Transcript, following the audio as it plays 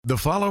The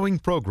following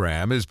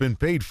program has been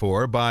paid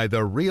for by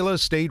the Real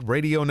Estate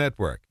Radio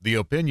Network. The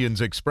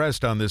opinions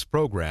expressed on this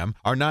program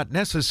are not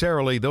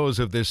necessarily those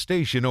of this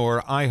station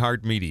or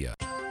iHeart Media.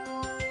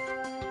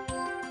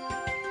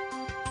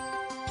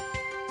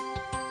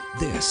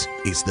 This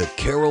is the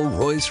Carol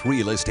Royse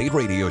Real Estate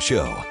Radio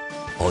Show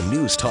on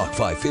News Talk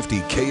 550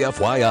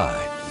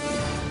 KFYI.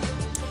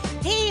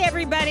 Hey,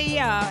 everybody.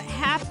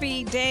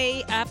 Happy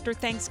day after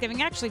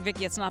Thanksgiving. Actually,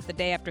 Vicki, it's not the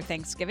day after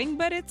Thanksgiving,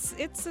 but it's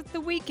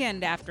the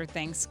weekend after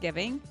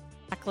Thanksgiving.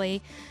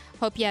 Exactly.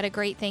 Hope you had a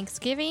great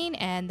Thanksgiving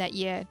and that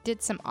you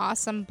did some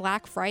awesome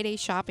Black Friday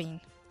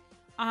shopping.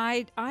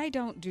 I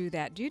don't do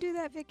that. Do you do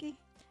that, Vicki?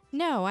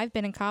 No, I've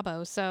been in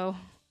Cabo, so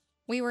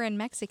we were in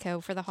Mexico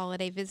for the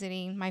holiday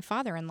visiting my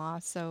father-in-law,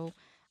 so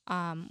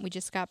we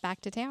just got back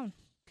to town.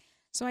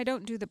 So I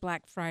don't do the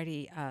Black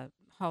Friday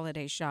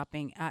holiday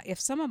shopping. If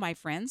some of my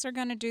friends are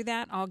going to do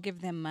that, I'll give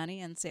them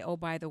money and say, oh,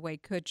 by the way,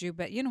 could you?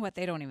 But you know what?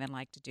 They don't even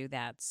like to do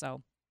that.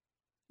 So,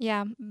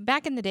 yeah,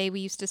 back in the day, we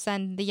used to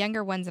send the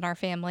younger ones in our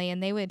family,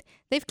 and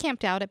they've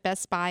camped out at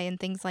Best Buy and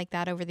things like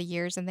that over the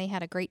years, and they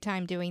had a great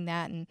time doing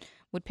that and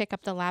would pick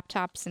up the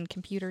laptops and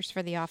computers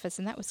for the office,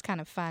 and that was kind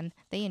of fun.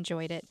 They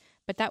enjoyed it,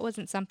 but that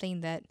wasn't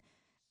something that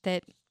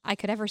I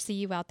could ever see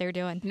you out there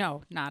doing.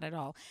 No, not at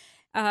all.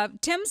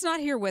 Tim's not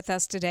here with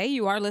us today.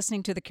 You are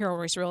listening to the Carol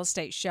Royse Real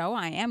Estate Show.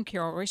 I am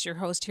Carol Royse, your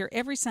host here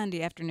every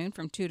Sunday afternoon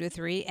from 2 to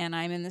 3, and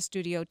I'm in the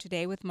studio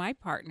today with my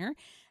partner,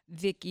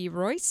 Vicki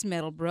Royse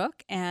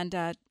Middlebrook.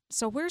 And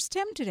so where's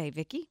Tim today,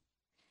 Vicki?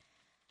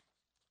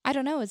 I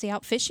don't know. Is he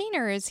out fishing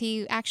or is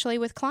he actually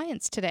with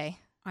clients today?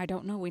 I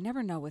don't know. We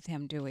never know with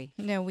him, do we?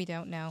 No, we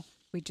don't know.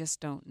 We just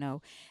don't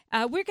know.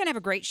 We're going to have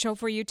a great show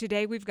for you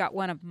today. We've got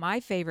one of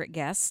my favorite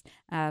guests.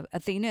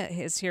 Athena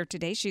is here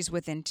today. She's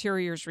with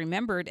Interiors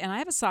Remembered, and I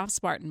have a soft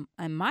spot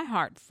in my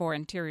heart for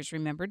Interiors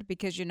Remembered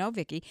because, you know,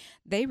 Vicki,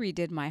 they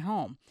redid my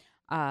home.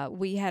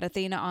 We had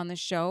Athena on the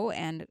show,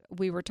 and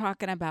we were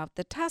talking about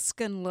the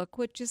Tuscan look,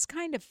 which is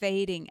kind of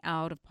fading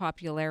out of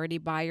popularity.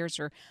 Buyers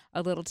are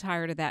a little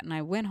tired of that, and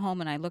I went home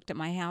and I looked at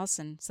my house,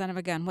 and son of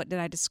a gun, what did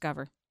I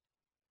discover?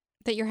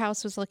 That your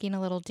house was looking a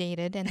little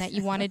dated and that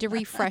you wanted to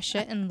refresh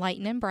it and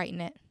lighten and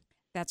brighten it.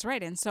 That's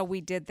right. And so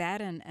we did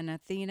that, and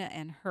Athena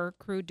and her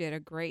crew did a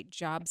great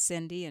job,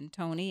 Cindy and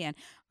Tony, and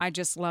I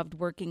just loved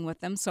working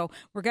with them. So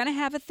we're going to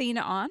have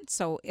Athena on.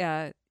 So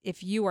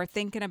if you are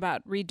thinking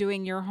about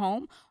redoing your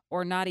home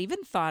or not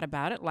even thought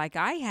about it like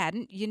I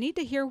hadn't, you need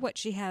to hear what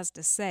she has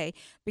to say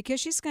because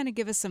she's going to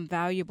give us some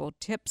valuable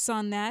tips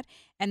on that.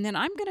 And then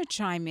I'm going to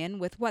chime in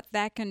with what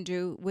that can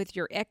do with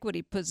your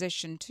equity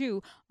position,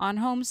 too, on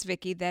homes,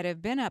 Vicki, that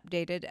have been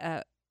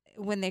updated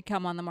when they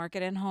come on the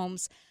market and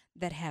homes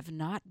that have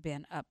not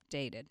been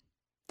updated.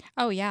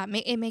 Oh, yeah.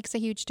 It makes a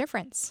huge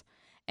difference.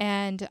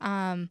 And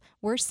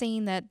we're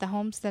seeing that the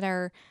homes that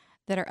are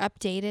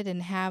updated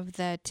and have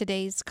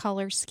today's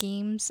color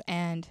schemes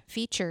and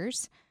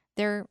features,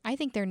 I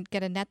think they're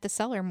going to net the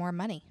seller more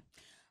money.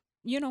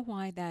 You know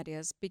why that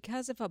is?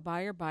 Because if a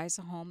buyer buys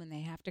a home and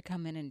they have to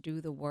come in and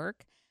do the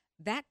work,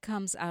 that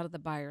comes out of the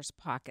buyer's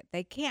pocket.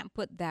 They can't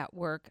put that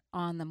work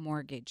on the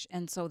mortgage,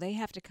 and so they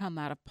have to come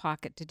out of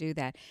pocket to do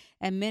that.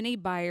 And many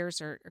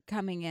buyers are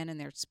coming in and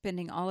they're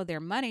spending all of their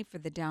money for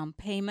the down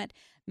payment,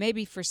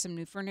 maybe for some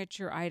new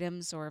furniture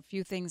items or a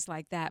few things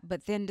like that,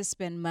 but then to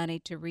spend money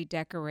to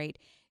redecorate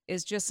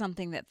is just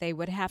something that they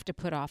would have to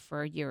put off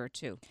for a year or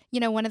two. You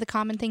know, one of the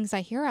common things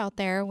I hear out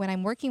there when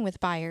I'm working with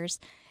buyers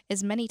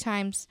is many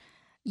times,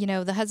 you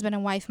know, the husband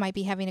and wife might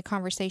be having a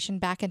conversation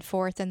back and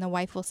forth, and the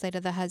wife will say to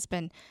the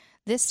husband,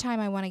 this time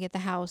I want to get the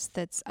house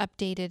that's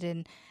updated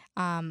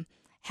and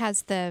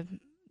has the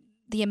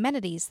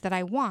amenities that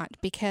I want,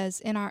 because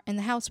in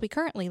the house we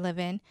currently live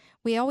in,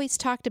 we always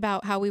talked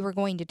about how we were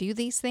going to do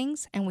these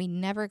things and we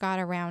never got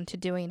around to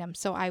doing them.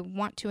 So I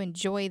want to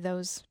enjoy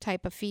those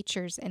type of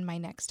features in my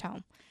next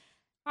home.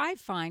 I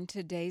find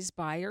today's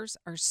buyers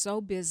are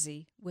so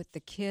busy with the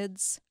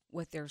kids,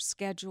 with their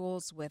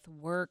schedules, with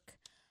work,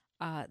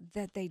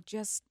 that they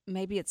just,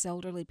 maybe it's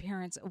elderly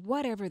parents,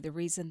 whatever the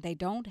reason, they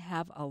don't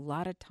have a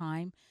lot of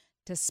time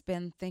to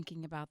spend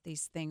thinking about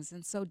these things.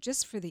 And so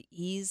just for the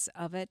ease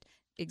of it,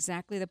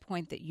 exactly the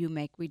point that you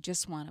make, we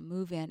just want to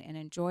move in and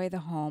enjoy the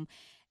home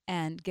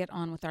and get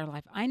on with our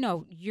life. I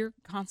know you're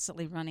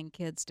constantly running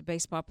kids to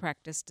baseball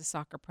practice, to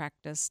soccer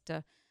practice,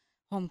 to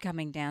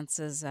homecoming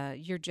dances.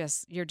 You're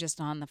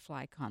just on the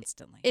fly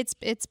constantly.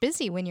 It's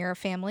busy when you're a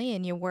family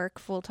and you work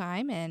full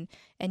time and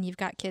you've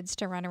got kids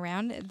to run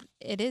around.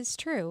 It is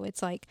true.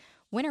 It's like,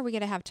 when are we going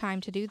to have time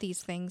to do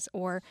these things?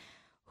 Or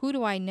who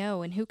do I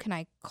know and who can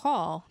I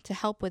call to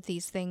help with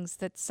these things?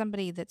 That's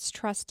somebody that's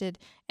trusted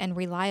and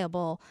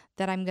reliable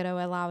that I'm going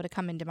to allow to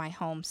come into my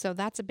home. So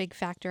that's a big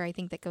factor, I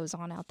think, that goes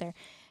on out there.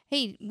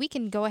 Hey, we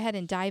can go ahead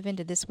and dive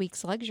into this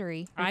week's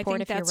luxury report I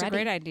think if you're ready. That's a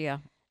great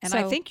idea. And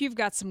I think you've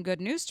got some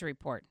good news to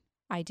report.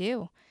 I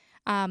do.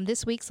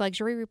 This week's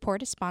luxury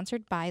report is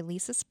sponsored by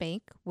Lisa's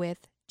Bank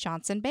with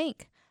Johnson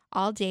Bank.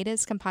 All data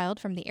is compiled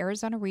from the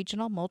Arizona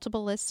Regional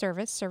Multiple List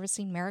Service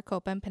servicing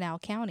Maricopa and Pinal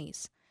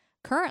counties.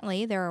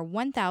 Currently, there are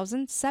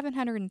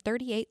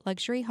 1,738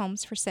 luxury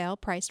homes for sale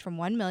priced from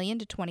 $1 million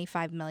to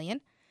 $25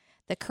 million.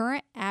 The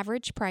current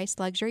average price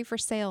luxury for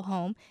sale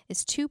home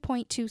is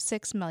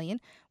 $2.26 million,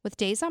 with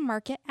days on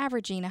market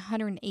averaging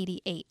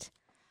 188.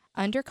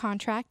 Under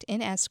contract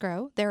in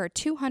escrow, there are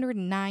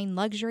 209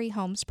 luxury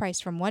homes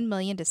priced from $1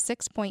 million to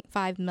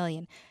 $6.5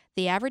 million.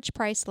 The average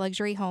price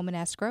luxury home in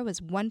escrow is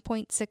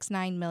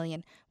 $1.69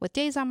 million, with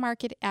days on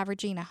market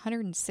averaging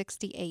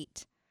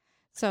 168.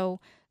 So,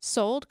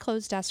 sold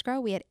closed escrow,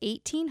 we had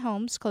 18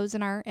 homes close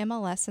in our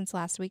MLS since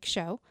last week's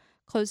show.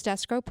 Closed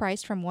escrow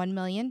priced from $1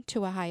 million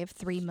to a high of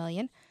 $3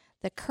 million.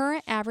 The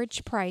current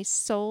average price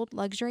sold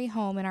luxury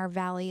home in our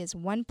valley is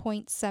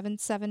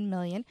 $1.77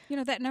 million. You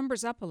know, that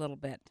number's up a little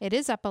bit. It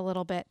is up a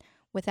little bit,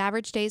 with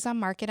average days on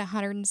market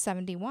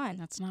 171.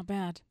 That's not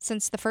bad.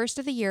 Since the first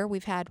of the year,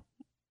 we've had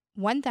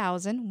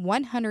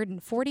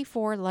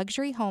 1,144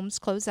 luxury homes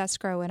close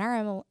escrow in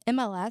our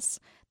MLS.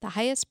 The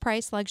highest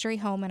priced luxury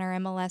home in our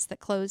MLS that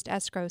closed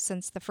escrow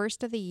since the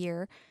first of the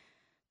year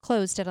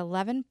closed at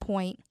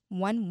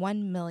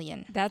 $11.11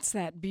 million. That's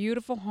that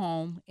beautiful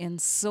home in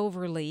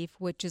Silverleaf,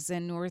 which is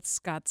in North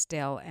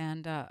Scottsdale.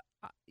 And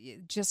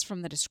just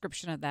from the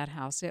description of that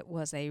house, it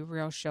was a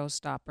real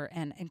showstopper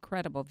and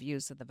incredible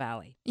views of the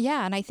valley.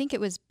 Yeah, and I think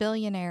it was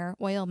billionaire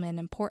oilman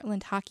and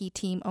Portland hockey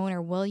team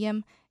owner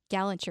William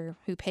Gallanter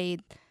who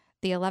paid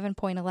the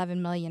 $11.11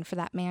 million for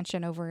that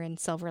mansion over in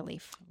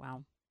Silverleaf.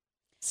 Wow.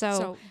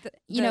 So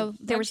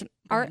there was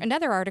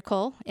another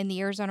article in the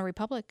Arizona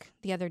Republic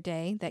the other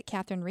day that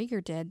Catherine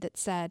Rieger did that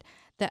said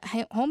that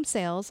home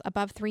sales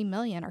above $3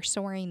 million are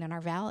soaring in our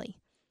valley.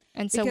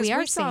 And so because we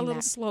are saw seeing a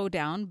little that.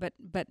 slowdown,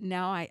 but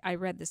now I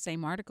read the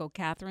same article.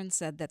 Catherine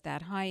said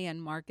that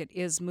high-end market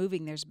is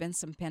moving. There's been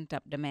some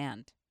pent-up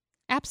demand.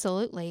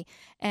 Absolutely.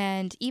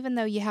 And even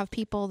though you have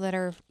people that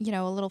are,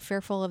 a little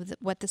fearful of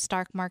what the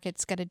stock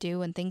market's going to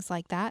do and things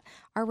like that,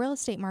 our real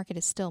estate market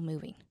is still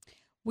moving.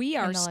 We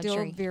are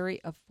still very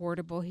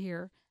affordable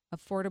here,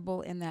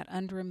 affordable in that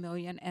under $1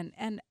 million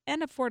and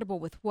affordable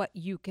with what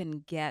you can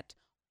get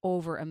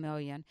over $1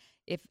 million.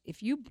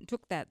 If you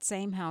took that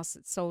same house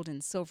that sold in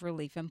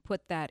Silverleaf and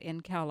put that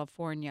in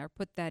California or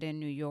put that in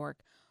New York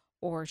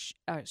or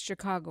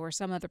Chicago or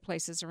some other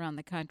places around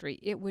the country,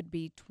 it would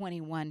be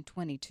 $21,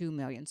 $22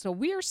 million. So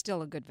we are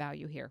still a good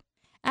value here.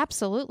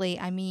 Absolutely.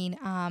 I mean,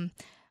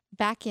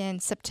 back in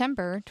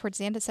September, towards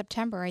the end of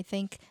September, I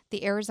think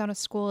the Arizona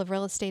School of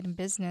Real Estate and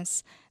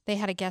Business, they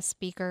had a guest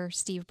speaker,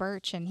 Steve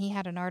Birch, and he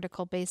had an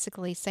article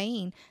basically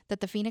saying that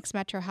the Phoenix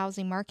metro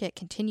housing market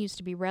continues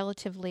to be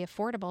relatively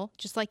affordable,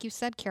 just like you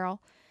said,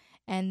 Carol,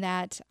 and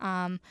that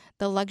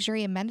the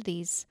luxury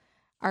amenities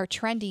are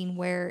trending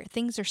where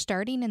things are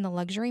starting in the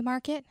luxury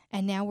market,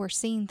 and now we're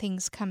seeing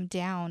things come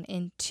down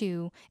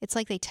into, it's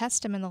like they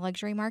test them in the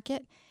luxury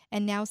market,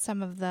 and now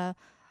some of the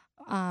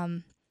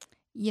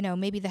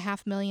maybe the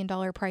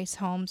 $500,000 price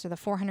homes or the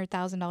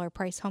 $400,000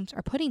 price homes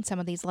are putting some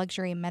of these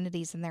luxury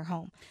amenities in their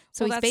home.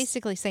 So he's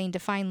basically saying,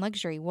 define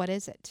luxury. What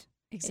is it?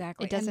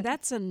 Exactly. It doesn't. And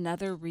that's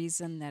another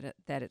reason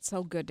that it's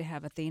so good to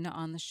have Athena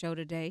on the show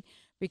today,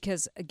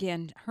 because,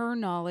 again, her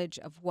knowledge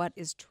of what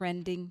is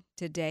trending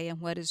today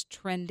and what is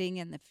trending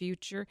in the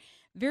future,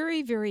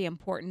 very, very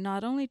important,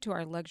 not only to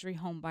our luxury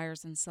home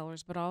buyers and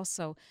sellers, but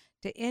also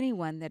to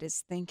anyone that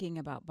is thinking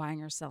about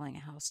buying or selling a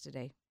house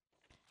today.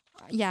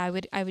 Yeah,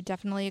 I would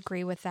definitely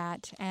agree with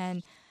that,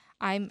 and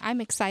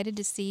I'm excited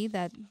to see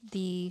that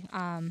the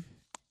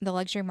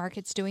luxury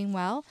market's doing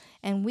well,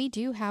 and we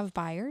do have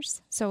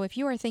buyers. So if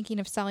you are thinking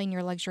of selling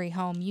your luxury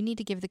home, you need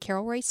to give the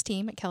Carol Royse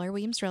team at Keller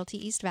Williams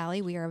Realty East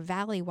Valley. We are a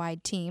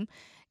valley-wide team.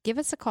 Give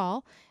us a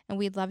call, and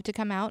we'd love to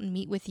come out and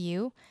meet with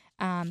you,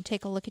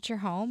 take a look at your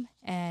home,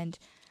 and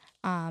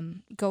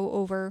go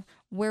over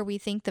where we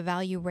think the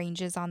value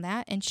range is on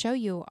that, and show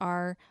you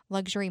our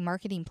luxury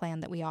marketing plan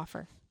that we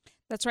offer.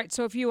 That's right.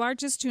 So if you are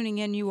just tuning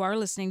in, you are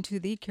listening to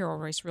the Carol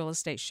Royse Real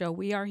Estate Show.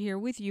 We are here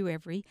with you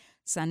every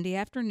Sunday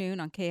afternoon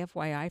on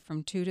KFYI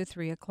from 2 to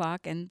 3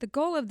 o'clock. And the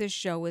goal of this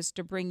show is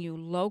to bring you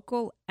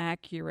local,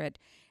 accurate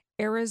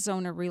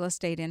Arizona real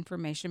estate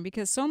information,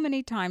 because so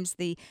many times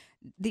the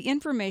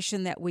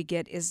information that we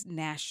get is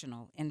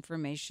national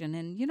information.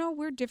 And,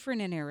 we're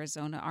different in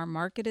Arizona. Our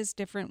market is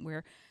different.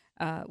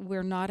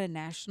 We're not a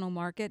national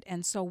market,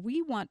 and so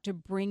we want to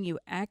bring you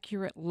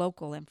accurate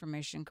local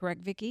information.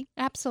 Correct, Vicki?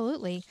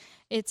 Absolutely.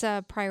 It's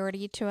a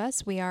priority to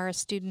us. We are a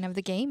student of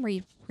the game.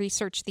 We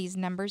research these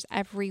numbers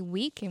every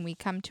week, and we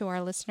come to our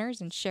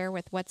listeners and share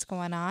with what's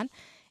going on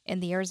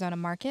in the Arizona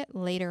market.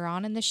 Later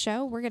on in the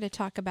show, we're going to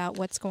talk about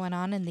what's going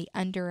on in the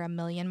under $1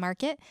 million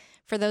market.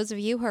 For those of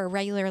you who are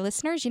regular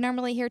listeners, you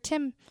normally hear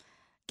Tim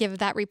give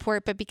that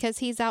report, but because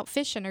he's out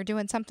fishing or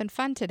doing something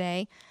fun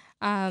today,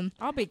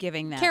 I'll be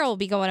giving that. Carol will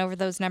be going over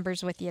those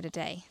numbers with you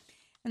today.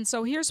 And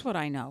so here's what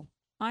I know.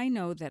 I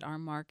know that our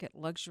market,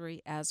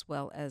 luxury as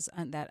well as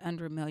that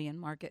under $1 million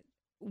market,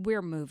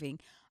 we're moving.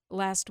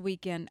 Last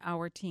weekend,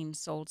 our team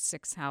sold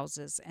 6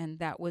 houses, and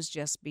that was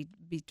just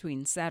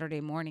between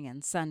Saturday morning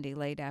and Sunday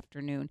late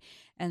afternoon.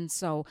 And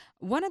so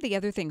one of the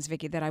other things,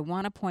 Vicki, that I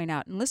want to point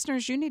out, and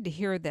listeners, you need to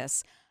hear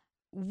this.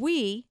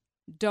 We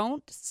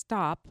don't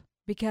stop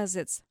because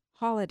it's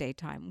holiday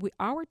time.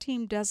 Our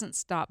team doesn't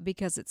stop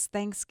because it's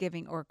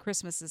Thanksgiving or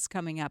Christmas is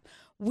coming up.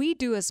 We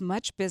do as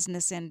much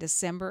business in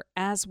December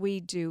as we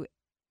do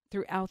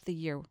throughout the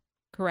year,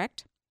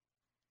 correct?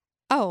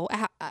 Oh,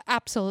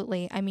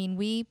 absolutely. I mean,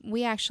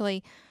 we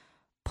actually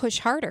push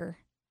harder.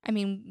 I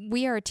mean,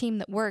 we are a team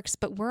that works,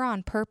 but we're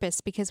on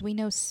purpose because we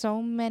know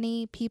so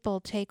many people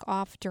take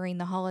off during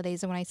the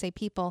holidays. And when I say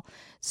people,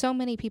 so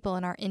many people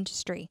in our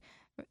industry,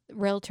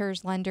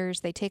 realtors,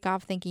 lenders, they take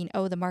off thinking,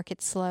 oh, the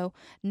market's slow.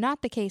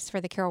 Not the case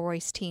for the Carol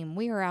Royse team.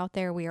 We are out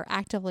there. We are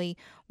actively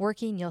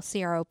working. You'll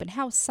see our open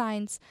house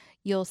signs.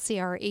 You'll see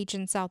our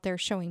agents out there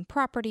showing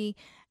property.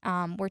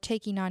 We're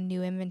taking on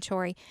new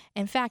inventory.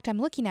 In fact, I'm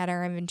looking at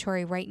our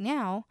inventory right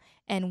now,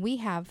 and we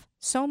have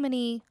so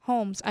many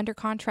homes under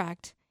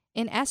contract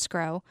in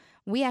escrow.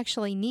 We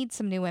actually need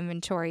some new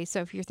inventory.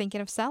 So if you're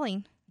thinking of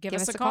selling, give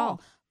us a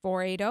call.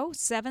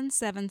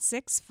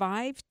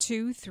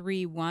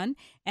 480-776-5231.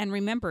 And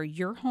remember,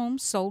 your home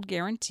sold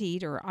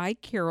guaranteed, or I,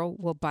 Carol,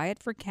 will buy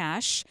it for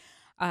cash.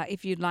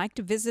 If you'd like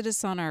to visit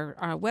us on our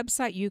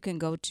website, you can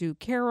go to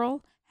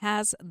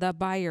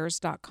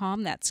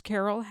carolhasthebuyers.com. That's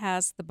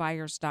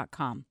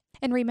carolhasthebuyers.com.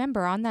 And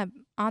remember,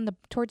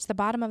 towards the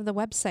bottom of the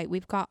website,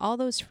 we've got all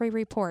those free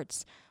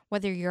reports.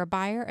 Whether you're a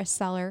buyer, a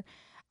seller,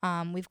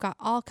 we've got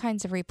all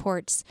kinds of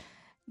reports.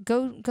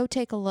 Go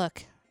take a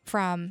look.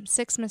 From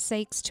 6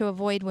 mistakes to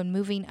avoid when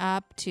moving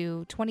up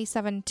to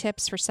 27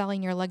 tips for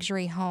selling your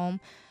luxury home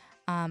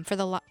for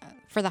the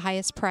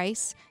highest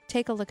price.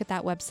 Take a look at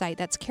that website.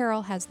 That's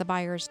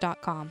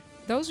carolhasthebuyers.com.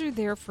 Those are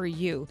there for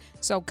you.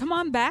 So come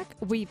on back.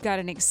 We've got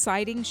an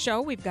exciting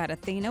show. We've got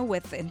Athena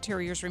with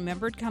Interiors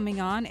Remembered coming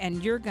on,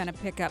 and you're going to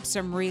pick up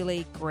some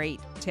really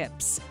great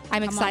tips.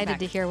 I'm excited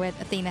to hear what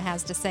Athena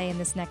has to say in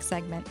this next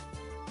segment.